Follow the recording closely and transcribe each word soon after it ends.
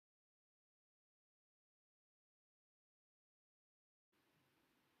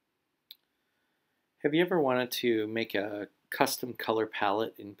Have you ever wanted to make a custom color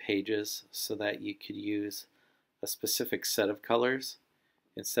palette in Pages so that you could use a specific set of colors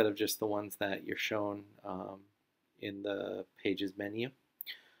instead of just the ones that you're shown in the Pages menu?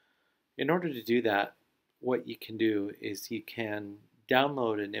 In order to do that, what you can do is you can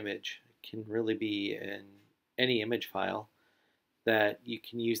download an image. It can really be in any image file that you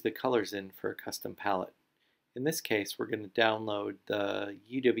can use the colors in for a custom palette. In this case, we're going to download the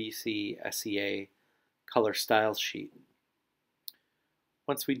UWC SEA color styles sheet.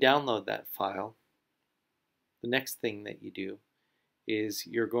 Once we download that file, the next thing that you do is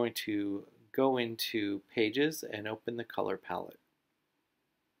you're going to go into Pages and open the color palette.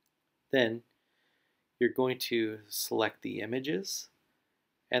 Then you're going to select the images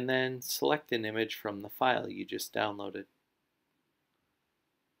and then select an image from the file you just downloaded.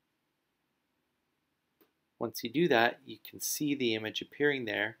 Once you do that, you can see the image appearing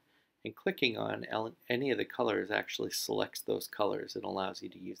there, and clicking on any of the colors actually selects those colors and allows you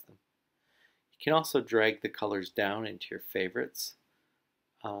to use them. You can also drag the colors down into your favorites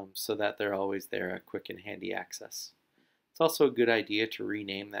so that they're always there at quick and handy access. It's also a good idea to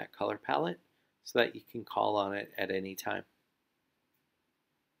rename that color palette so that you can call on it at any time.